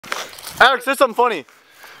Alex, say something funny.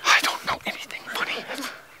 I don't know anything funny.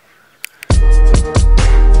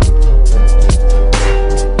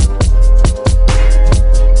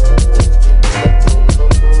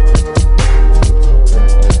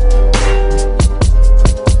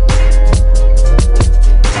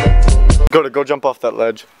 Go jump off that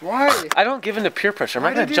ledge. Why? I don't give in to peer pressure. I'm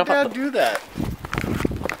not gonna jump off. Why did your dad do that?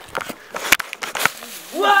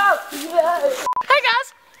 Whoa! Hey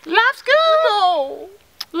guys, life's good. No.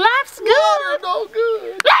 Life's good. No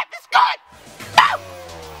good. Life is good. No.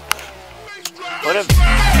 What if...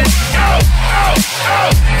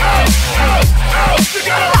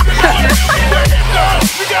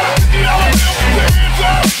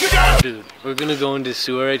 Dude, we're gonna go in the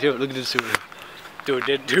sewer right here. Look at the sewer.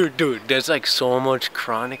 Dude, there's like so much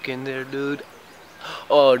chronic in there, dude.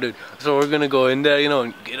 Oh, dude. So we're gonna go in there, you know,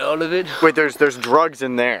 and get out of it. Wait, there's drugs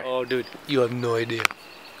in there. Oh, dude, you have no idea.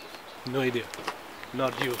 No idea.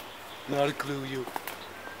 Not you. Not a clue, you.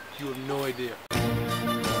 You have no idea.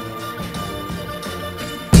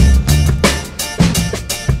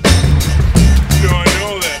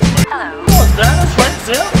 That's right,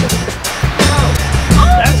 Zip.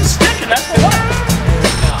 That's a stick and that's a what?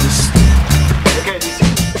 Okay,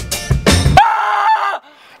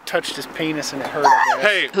 Touched his penis and it hurt.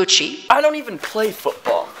 hey, Hoochie. I don't even play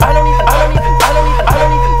football. I don't even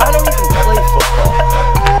play football.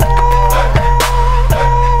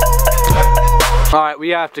 Alright, we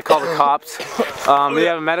have to call the cops. We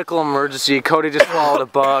have a medical emergency. Cody just swallowed a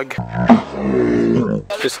bug.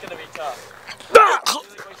 Just gonna be tough.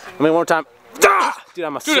 I mean, one more time. Dude,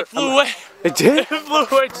 I'm a Dude, it flew away. It did? It flew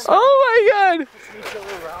away. Oh my god!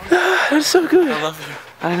 That's so good. I love you.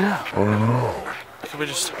 I know. Can we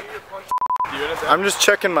just... I'm just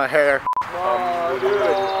checking my hair. Oh, dude.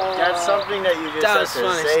 That's something that you just That have was to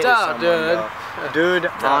funny. say Stop, to someone, dude. though.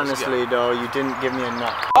 Dude, honestly, though, you didn't give me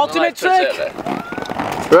enough. Ultimate trick!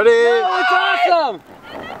 Ready? Oh, it's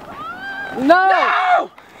awesome!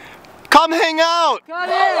 No! Come hang out! Come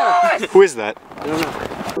here! Who is that?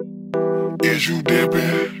 Is you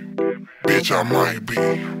dipping? Bitch, I might be.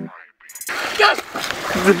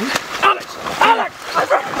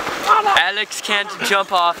 Alex can't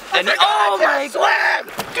jump off and oh my god!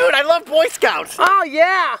 Dude, I love Boy Scouts! Oh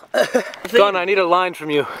yeah! Gun, I need a line from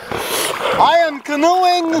you. I am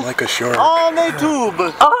canoeing Like a shark. on a tube.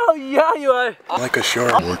 Oh yeah, you are. Like a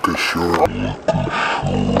shark. Like a shark.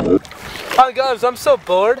 Oh guys, I'm so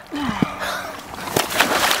bored. Have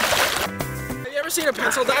you ever seen a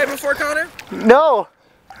pencil dive before, Connor? No.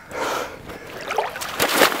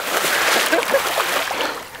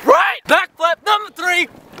 Right! Backflip number 3!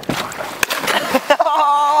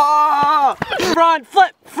 Front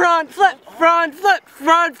flip, front flip, front flip,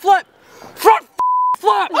 front flip, front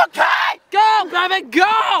flip! Okay! Go, baby,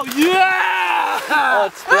 go! Yeah! Oh,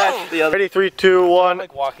 it's flash the other. Ready, 3, 2, 1.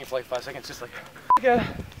 Like walking for like 5 seconds, just like. Okay.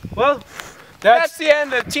 Well, that's the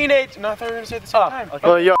end of teenage. No, I thought we were gonna say it at the same time. Okay.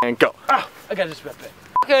 Oh, yeah, and go. I gotta just rip it.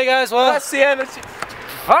 Okay, guys, well, that's the end of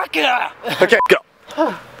fuck yeah! Okay, go.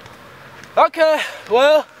 Okay,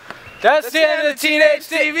 well, that's the end of Teenage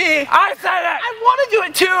TV. I said it! I want to do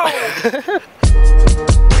it too!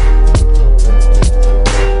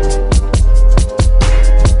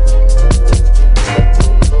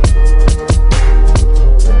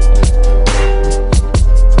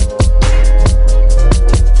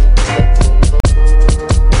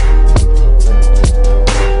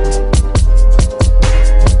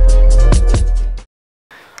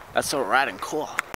 That's so rad and cool.